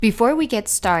Before we get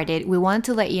started, we want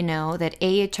to let you know that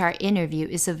AHR Interview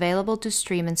is available to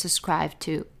stream and subscribe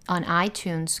to on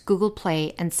iTunes, Google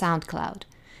Play, and SoundCloud.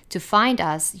 To find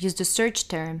us, use the search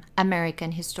term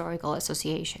American Historical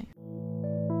Association.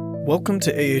 Welcome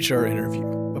to AHR Interview,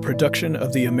 a production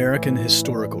of the American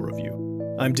Historical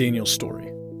Review. I'm Daniel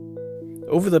Story.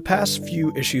 Over the past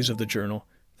few issues of the journal,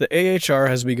 the AHR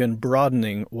has begun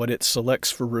broadening what it selects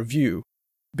for review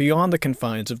beyond the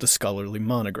confines of the scholarly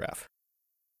monograph.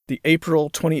 The April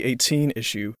 2018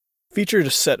 issue featured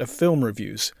a set of film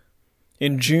reviews.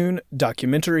 In June,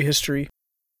 documentary history.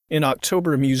 In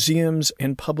October, museums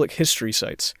and public history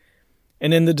sites.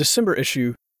 And in the December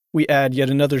issue, we add yet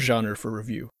another genre for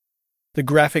review, the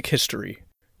graphic history,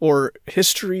 or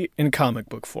history in comic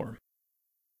book form.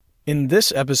 In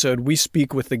this episode, we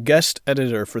speak with the guest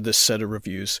editor for this set of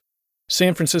reviews,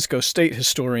 San Francisco State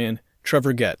historian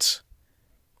Trevor Goetz.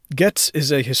 Goetz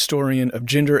is a historian of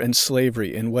gender and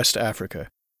slavery in West Africa.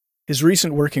 His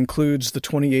recent work includes the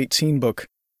 2018 book,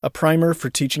 A Primer for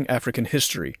Teaching African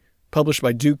History, published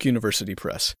by Duke University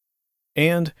Press,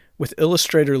 and, with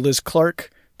illustrator Liz Clark,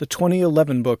 the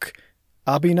 2011 book,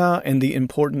 Abina and the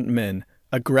Important Men,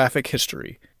 A Graphic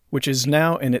History, which is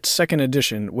now in its second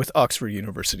edition with Oxford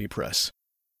University Press.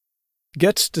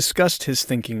 Goetz discussed his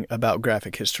thinking about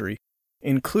graphic history,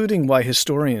 including why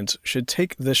historians should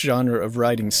take this genre of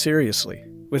writing seriously,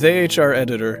 with AHR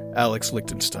editor Alex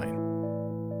Lichtenstein.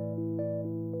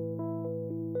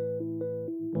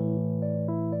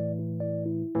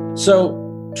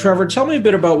 So, Trevor, tell me a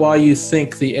bit about why you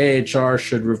think the AHR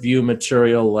should review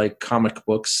material like comic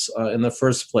books in the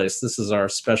first place. This is our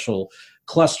special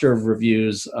cluster of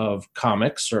reviews of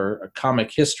comics or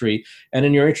comic history. And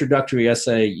in your introductory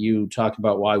essay, you talk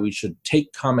about why we should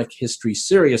take comic history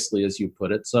seriously, as you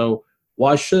put it. So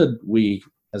why should we,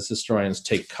 as historians,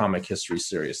 take comic history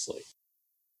seriously?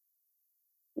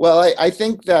 Well, I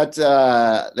think that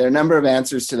there are a number of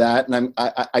answers to that, and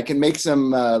I can make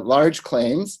some large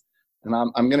claims, and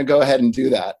I'm going to go ahead and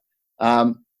do that.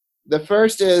 The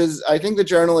first is, I think the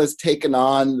journal has taken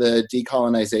on the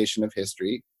decolonization of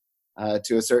history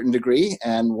to a certain degree,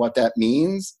 and what that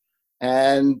means,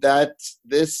 and that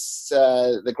this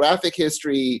the graphic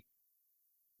history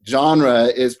genre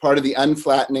is part of the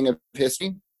unflattening of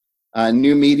history.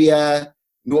 New media,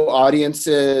 new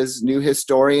audiences, new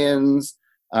historians,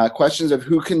 questions of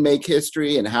who can make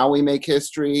history and how we make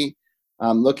history,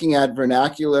 looking at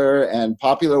vernacular and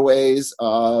popular ways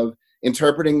of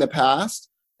interpreting the past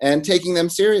and taking them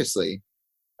seriously.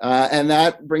 And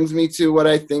that brings me to what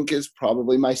I think is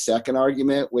probably my second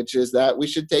argument, which is that we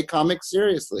should take comics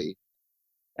seriously.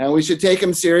 And we should take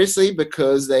them seriously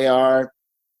because they are,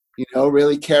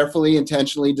 really carefully,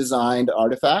 intentionally designed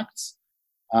artifacts.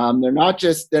 They're not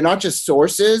just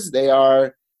sources. They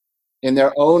are, in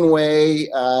their own way,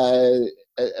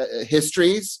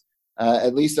 histories,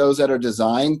 at least those that are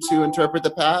designed to interpret the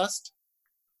past.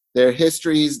 They're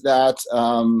histories that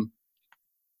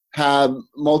have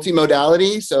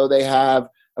multimodality, so they have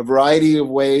a variety of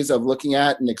ways of looking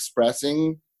at and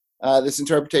expressing this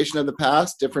interpretation of the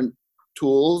past, different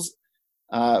tools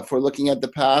for looking at the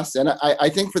past. And I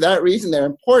think for that reason, they're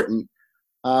important.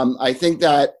 I think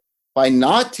that by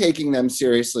not taking them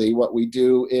seriously, what we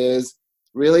do is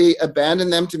really abandon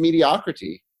them to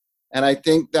mediocrity. And I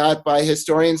think that by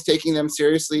historians taking them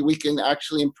seriously, we can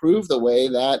actually improve the way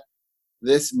that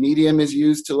this medium is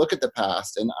used to look at the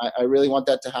past. And I really want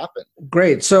that to happen.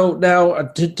 Great. So now,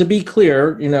 to be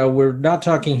clear, we're not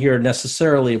talking here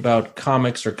necessarily about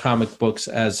comics or comic books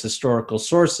as historical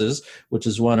sources, which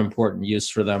is one important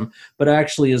use for them, but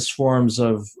actually as forms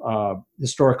of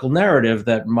historical narrative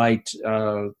that might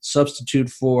substitute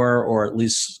for, or at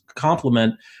least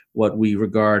complement, what we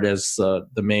regard as the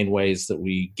main ways that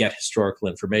we get historical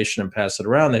information and pass it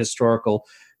around, the historical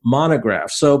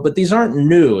monograph. So, but these aren't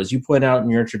new. As you point out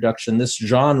in your introduction, this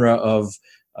genre of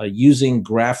using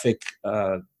graphic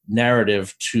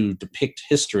narrative to depict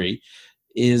history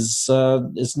is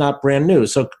not brand new.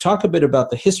 So talk a bit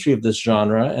about the history of this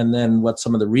genre and then what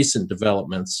some of the recent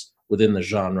developments within the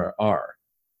genre are.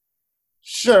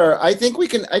 Sure. I think we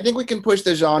can push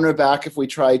the genre back if we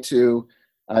try to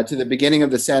the beginning of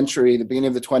the century, the beginning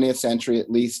of the 20th century, at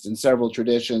least in several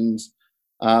traditions.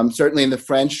 Certainly in the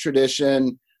French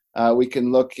tradition, we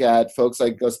can look at folks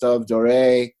like Gustave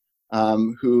Doré,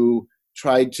 who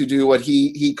tried to do what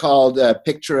he called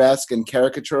picturesque and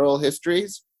caricatural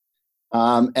histories.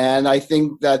 And I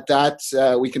think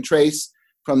that we can trace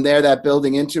from there that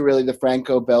building into really the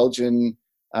Franco-Belgian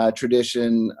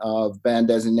tradition of bande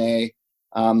dessinée.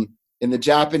 In the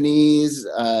Japanese,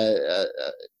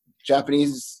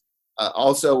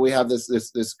 also we have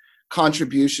this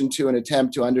contribution to an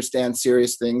attempt to understand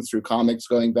serious things through comics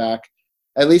going back,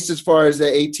 at least as far as the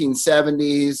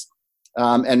 1870s,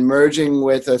 and merging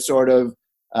with a sort of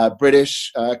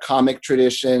British comic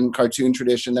tradition, cartoon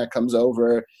tradition that comes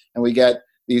over, and we get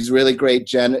these really great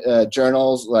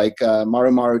journals like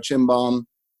Maru Maru Chimbom,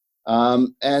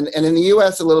 and in the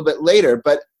US a little bit later.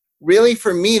 But really,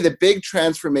 for me, the big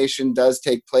transformation does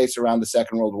take place around the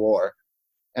Second World War.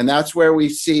 And that's where we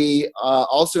see,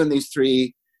 also in these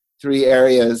three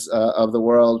areas of the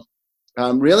world,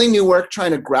 really new work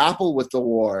trying to grapple with the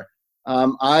war.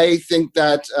 I think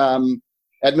that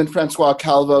Edmond Francois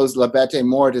Calvo's La Bête est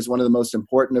morte is one of the most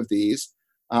important of these.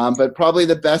 But probably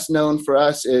the best known for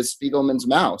us is Spiegelman's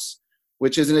Mouse,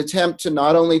 which is an attempt to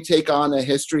not only take on a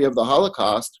history of the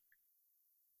Holocaust,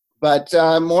 but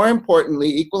more importantly,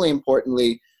 equally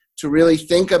importantly, to really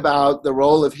think about the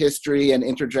role of history and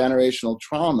intergenerational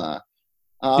trauma.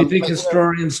 Do you think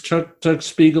historians took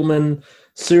Spiegelman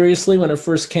seriously when it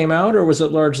first came out, or was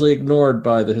it largely ignored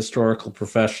by the historical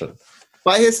profession?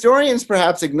 By historians,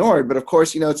 perhaps ignored, but of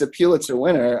course, it's a Pulitzer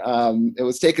winner. It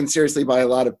was taken seriously by a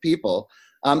lot of people.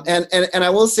 And I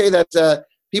will say that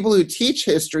people who teach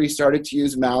history started to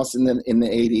use Mouse in the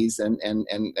 80s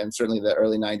and certainly the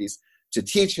early 90s to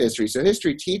teach history. So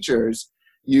history teachers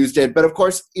used it. But of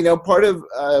course, part of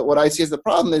what I see as the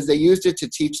problem is they used it to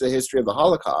teach the history of the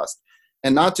Holocaust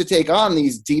and not to take on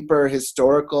these deeper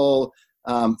historical,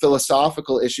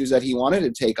 philosophical issues that he wanted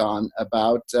to take on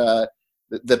about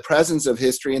the presence of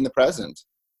history in the present.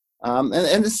 And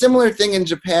a similar thing in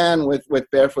Japan with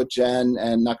Barefoot Gen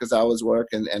and Nakazawa's work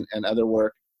and other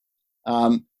work.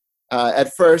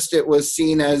 At first, it was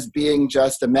seen as being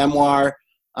just a memoir,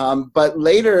 but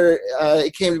later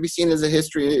it came to be seen as a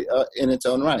history in its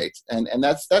own right, and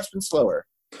that's been slower.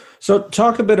 So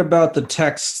talk a bit about the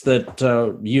texts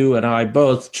that you and I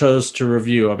both chose to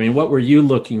review. I mean, what were you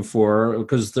looking for?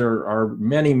 Because there are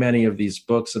many, many of these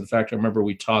books. In fact, I remember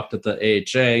we talked at the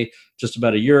AHA just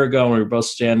about a year ago, and we were both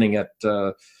standing at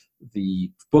the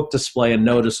book display and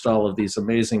noticed all of these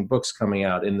amazing books coming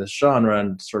out in this genre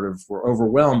and sort of were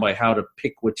overwhelmed by how to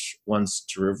pick which ones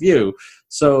to review.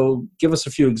 So give us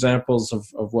a few examples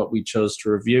of what we chose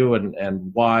to review and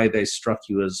why they struck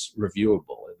you as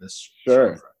reviewable in this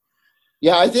genre.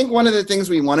 Yeah, I think one of the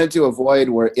things we wanted to avoid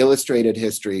were illustrated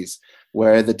histories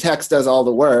where the text does all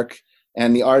the work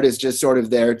and the art is just sort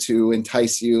of there to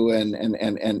entice you and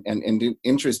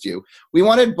interest you. We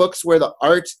wanted books where the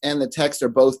art and the text are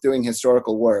both doing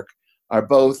historical work, are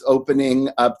both opening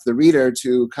up the reader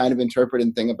to kind of interpret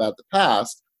and think about the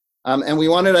past. And we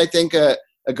wanted, I think, a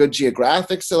good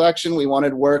geographic selection. We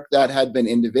wanted work that had been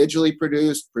individually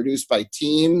produced by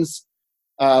teams.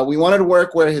 We wanted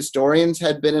work where historians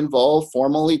had been involved,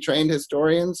 formally trained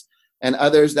historians, and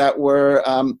others that were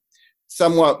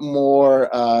somewhat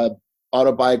more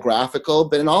autobiographical.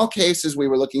 But in all cases, we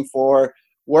were looking for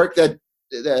work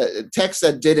texts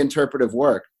that did interpretive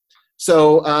work.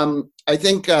 So I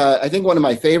think one of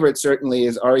my favorites certainly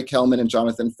is Ari Kelman and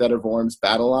Jonathan Feder-Worm's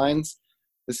Battle Lines.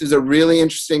 This is a really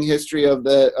interesting history of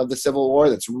the Civil War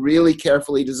that's really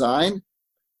carefully designed,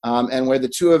 and where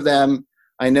the two of them,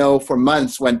 I know for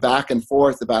months, went back and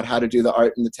forth about how to do the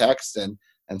art and the text, and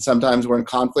sometimes were in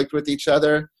conflict with each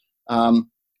other.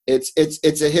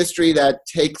 It's a history that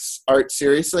takes art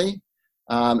seriously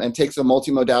and takes the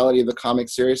multimodality of the comic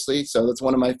seriously. So that's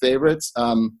one of my favorites.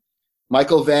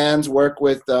 Michael Vann's work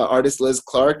with artist Liz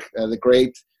Clark, the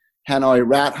great Hanoi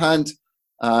Rat Hunt,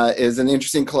 is an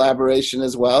interesting collaboration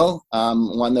as well.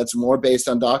 One that's more based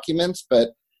on documents, but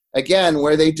again,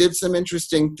 where they did some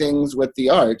interesting things with the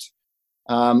art.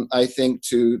 I think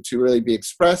to really be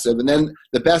expressive. And then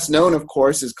the best known, of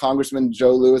course, is Congressman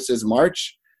Joe Lewis's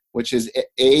March, which is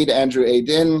Andrew A.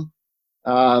 Din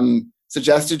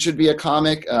suggested should be a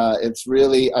comic. It's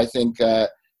really, I think,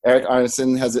 Eric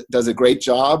Arneson does a great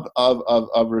job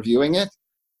of reviewing it.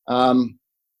 And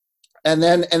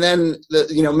then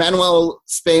Manuel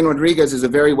Spain Rodriguez is a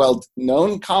very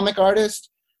well-known comic artist,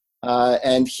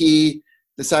 and he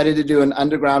decided to do an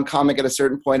underground comic at a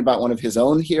certain point about one of his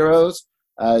own heroes,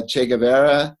 Che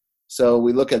Guevara. So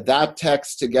we look at that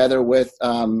text together with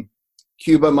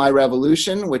Cuba, My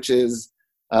Revolution, which is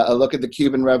a look at the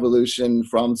Cuban Revolution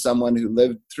from someone who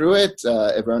lived through it,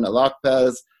 Everna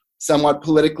Lopez, somewhat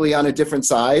politically on a different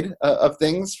side of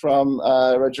things from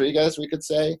Rodriguez, we could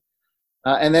say.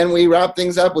 And then we wrap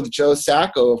things up with Joe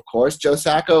Sacco, of course. Joe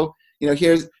Sacco,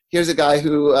 here's a guy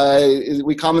who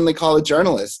we commonly call a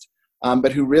journalist,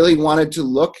 but who really wanted to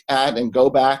look at and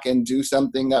go back and do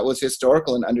something that was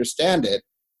historical and understand it.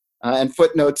 And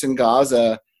Footnotes in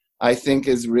Gaza, I think,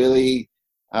 is really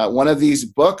one of these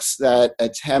books that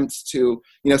attempts to,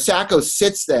 Sacco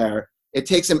sits there it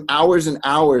takes them hours and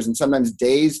hours and sometimes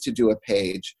days to do a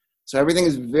page. So everything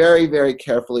is very, very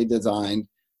carefully designed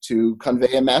to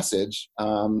convey a message.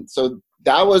 So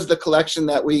that was the collection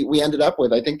that we ended up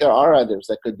with. I think there are others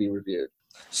that could be reviewed.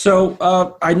 So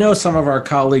I know some of our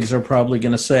colleagues are probably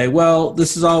going to say, well,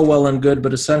 this is all well and good,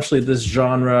 but essentially this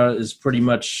genre is pretty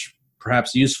much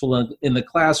perhaps useful in the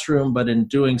classroom, but in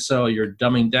doing so, you're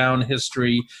dumbing down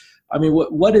history. I mean,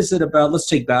 what is it about? Let's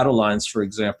take battle lines, for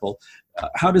example.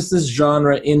 How does this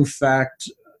genre, in fact,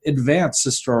 advance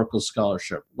historical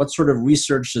scholarship? What sort of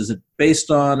research is it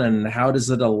based on, and how does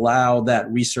it allow that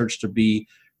research to be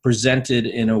presented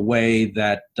in a way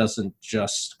that doesn't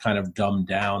just kind of dumb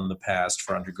down the past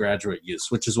for undergraduate use,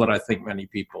 which is what I think many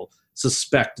people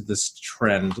suspect this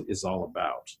trend is all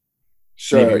about?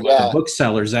 Sure. Maybe the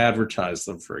booksellers advertise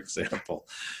them, for example.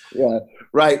 Yeah.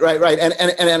 Right.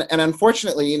 And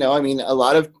unfortunately, you know, I mean, a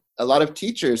lot of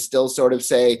teachers still sort of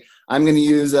say, I'm going to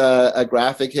use a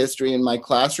graphic history in my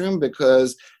classroom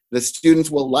because the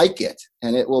students will like it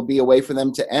and it will be a way for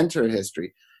them to enter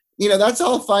history. You know, that's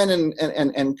all fine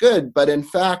and good. But in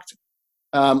fact,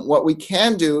 what we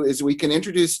can do is we can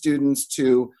introduce students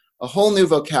to a whole new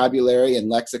vocabulary and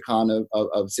lexicon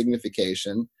of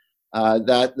signification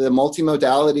that the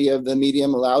multimodality of the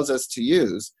medium allows us to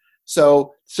use.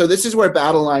 So this is where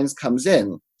Battle Lines comes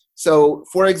in. So,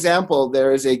 for example,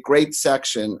 there is a great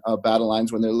section of Battle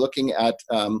Lines when they're looking at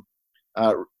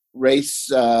race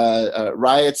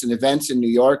riots and events in New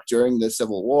York during the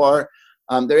Civil War.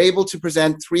 They're able to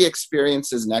present three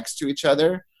experiences next to each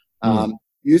other,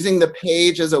 using the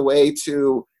page as a way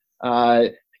to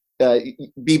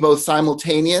be both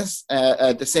simultaneous.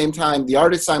 At the same time, the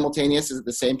art is simultaneous at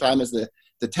the same time as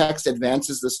the text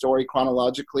advances the story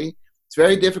chronologically. It's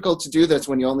very difficult to do this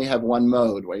when you only have one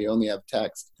mode, where you only have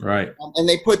text. Right. And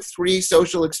they put three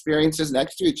social experiences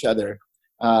next to each other.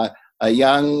 A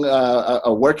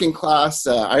working class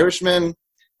Irishman,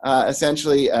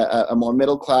 essentially a more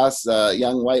middle class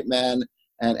young white man,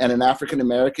 and an African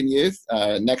American youth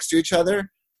next to each other,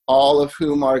 all of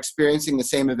whom are experiencing the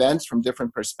same events from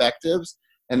different perspectives.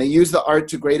 And they use the art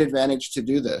to great advantage to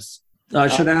do this. I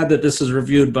should add that this is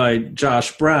reviewed by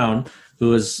Josh Brown,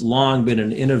 who has long been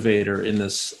an innovator in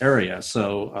this area.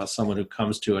 So someone who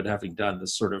comes to it having done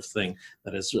this sort of thing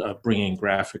that is bringing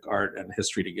graphic art and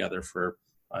history together for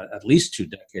at least 2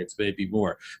 decades, maybe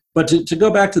more. But to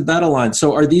go back to Battle Line,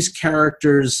 so are these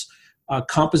characters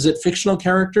composite fictional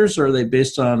characters, or are they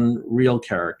based on real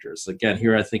characters? Again,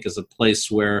 here I think is a place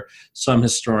where some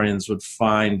historians would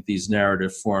find these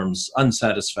narrative forms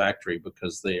unsatisfactory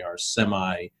because they are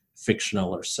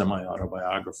semi-fictional or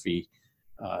semi-autobiography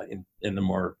in the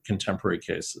more contemporary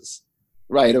cases.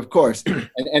 Right, of course,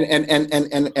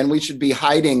 and we should be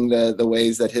hiding the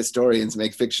ways that historians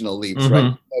make fictional leaps,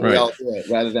 right? We all do it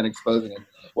rather than exposing it.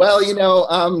 Well, you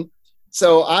know,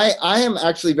 so I am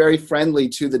actually very friendly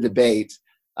to the debate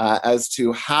as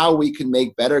to how we can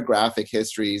make better graphic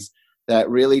histories that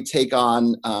really take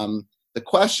on the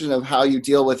question of how you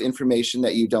deal with information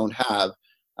that you don't have.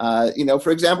 You know,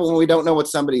 for example, when we don't know what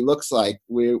somebody looks like,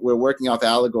 we're working off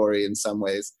allegory in some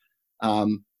ways.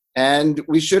 And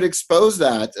we should expose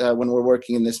that when we're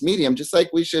working in this medium, just like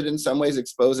we should in some ways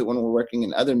expose it when we're working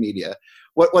in other media.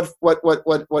 What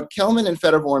Kelman and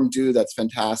Federvorm do that's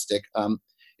fantastic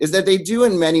is that they do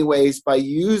in many ways, by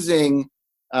using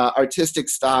artistic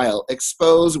style,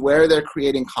 expose where they're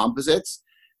creating composites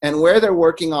and where they're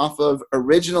working off of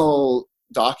original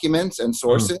documents and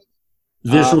sources.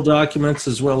 Visual documents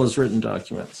as well as written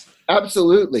documents.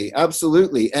 Absolutely.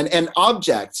 And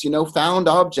objects, you know, found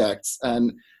objects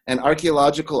and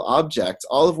archaeological objects,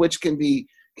 all of which can be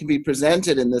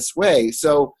presented in this way.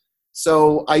 So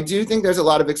I do think there's a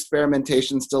lot of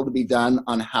experimentation still to be done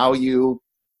on how you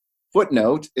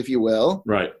footnote, if you will,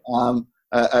 right,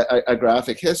 a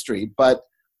graphic history. But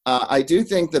I do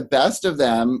think the best of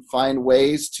them find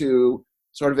ways to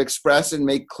sort of express and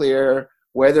make clear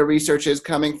where their research is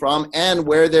coming from and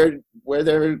where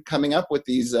they're coming up with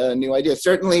these new ideas.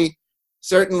 Certainly,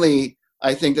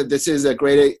 I think that this is a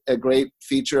great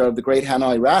feature of the Great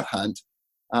Hanoi Rat Hunt.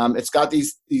 It's got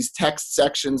these text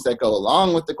sections that go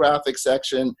along with the graphic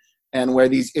section, and where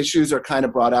these issues are kind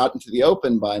of brought out into the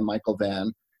open by Michael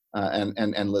Vann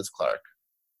and Liz Clark.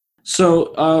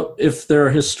 So if there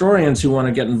are historians who want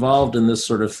to get involved in this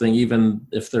sort of thing, even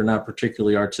if they're not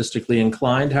particularly artistically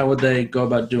inclined, how would they go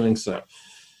about doing so?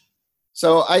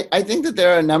 So I think that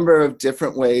there are a number of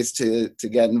different ways to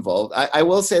get involved. I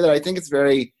will say that I think it's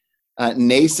very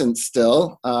nascent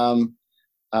still,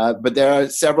 but there are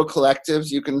several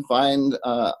collectives you can find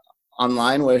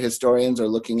online where historians are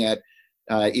looking at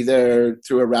either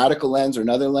through a radical lens or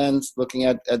another lens, looking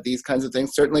at these kinds of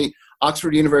things. Certainly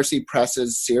Oxford University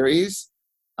Press's series,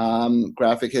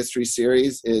 graphic history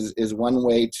series, is one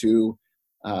way to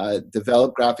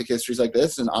develop graphic histories like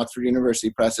this. And Oxford University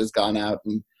Press has gone out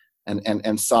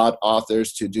and sought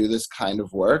authors to do this kind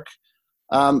of work.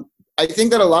 I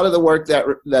think that a lot of the work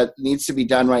that needs to be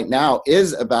done right now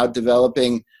is about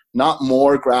developing not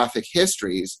more graphic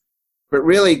histories, but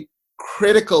really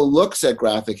critical looks at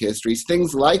graphic histories,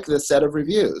 things like this set of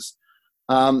reviews,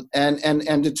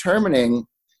 and determining,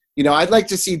 I'd like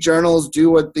to see journals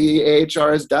do what the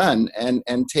AHR has done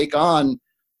and take on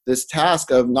this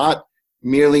task of not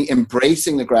merely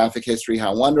embracing the graphic history,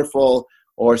 how wonderful,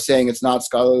 or saying it's not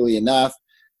scholarly enough,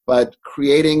 but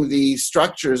creating the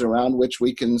structures around which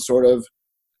we can sort of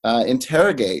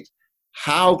interrogate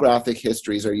how graphic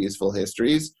histories are useful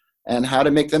histories and how to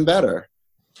make them better.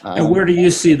 And where do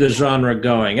you see the genre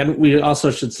going? And we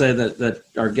also should say that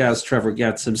our guest, Trevor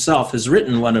Getz himself, has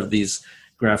written one of these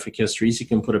graphic histories. You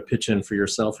can put a pitch in for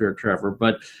yourself here, Trevor.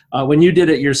 But when you did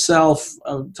it yourself,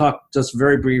 talk just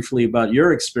very briefly about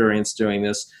your experience doing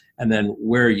this and then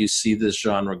where you see this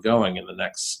genre going in the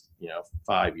next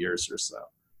 5 years or so.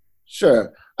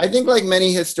 Sure. I think like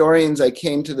many historians, I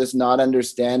came to this not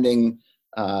understanding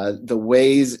the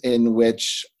ways in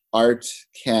which art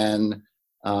can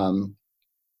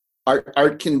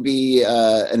be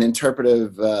an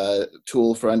interpretive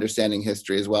tool for understanding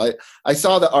history as well. I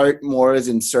saw the art more as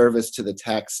in service to the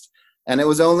text, and it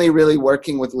was only really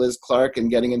working with Liz Clark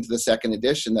and getting into the second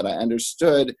edition that I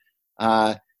understood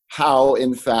how,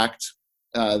 in fact,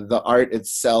 the art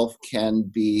itself can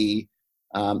be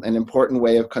an important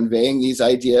way of conveying these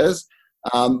ideas.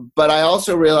 But I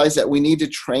also realized that we need to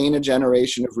train a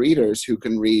generation of readers who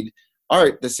can read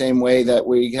art the same way that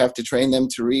we have to train them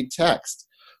to read text.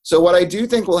 So what I do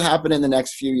think will happen in the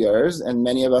next few years, and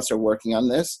many of us are working on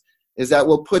this, is that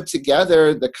we'll put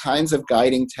together the kinds of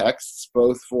guiding texts,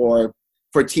 both for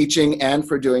teaching and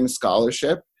for doing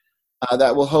scholarship,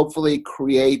 that will hopefully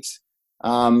create,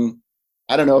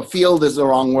 a field is the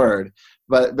wrong word,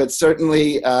 but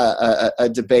certainly a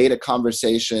debate, a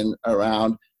conversation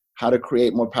around how to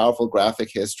create more powerful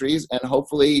graphic histories, and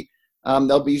hopefully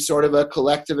there'll be sort of a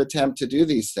collective attempt to do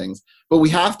these things. But we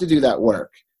have to do that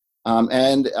work.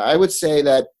 And I would say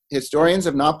that historians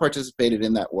have not participated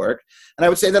in that work. And I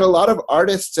would say that a lot of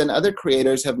artists and other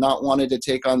creators have not wanted to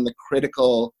take on the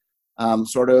critical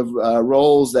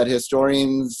roles that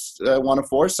historians want to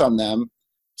force on them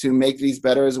to make these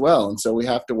better as well. And so we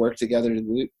have to work together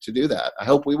to do that. I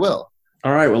hope we will.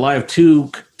 All right. Well, I have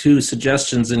two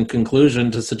suggestions in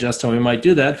conclusion to suggest how we might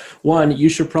do that. One, you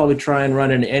should probably try and run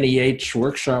an NEH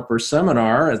workshop or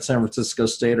seminar at San Francisco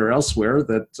State or elsewhere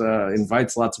that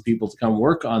invites lots of people to come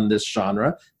work on this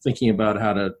genre, thinking about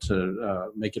how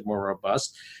to make it more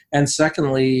robust. And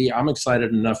secondly, I'm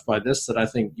excited enough by this that I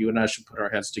think you and I should put our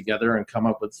heads together and come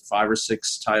up with 5 or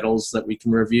 6 titles that we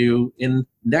can review in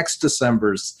next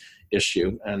December's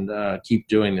issue, and keep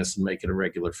doing this and make it a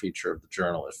regular feature of the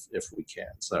journal if we can.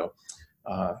 So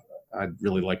I'd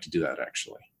really like to do that,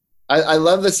 actually. I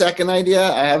love the second idea.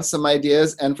 I have some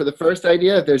ideas. And for the first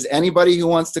idea, if there's anybody who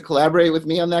wants to collaborate with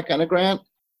me on that kind of grant,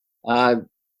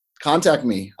 contact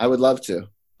me. I would love to.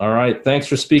 All right. Thanks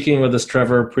for speaking with us,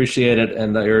 Trevor. Appreciate it.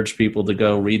 And I urge people to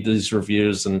go read these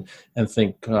reviews and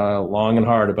think long and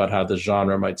hard about how the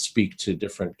genre might speak to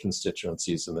different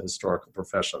constituencies in the historical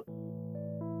profession.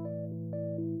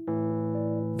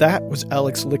 That was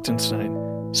Alex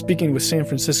Lichtenstein, speaking with San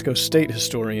Francisco State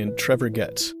historian Trevor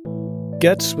Getz.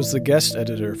 Getz was the guest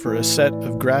editor for a set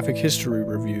of graphic history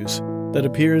reviews that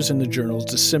appears in the journal's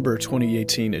December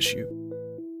 2018 issue.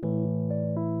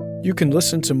 You can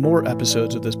listen to more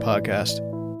episodes of this podcast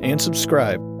and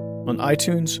subscribe on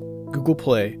iTunes, Google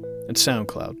Play, and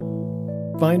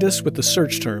SoundCloud. Find us with the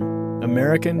search term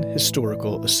American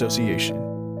Historical Association.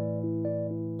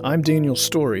 I'm Daniel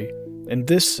Story, and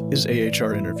this is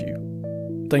AHR Interview.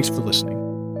 Thanks for listening.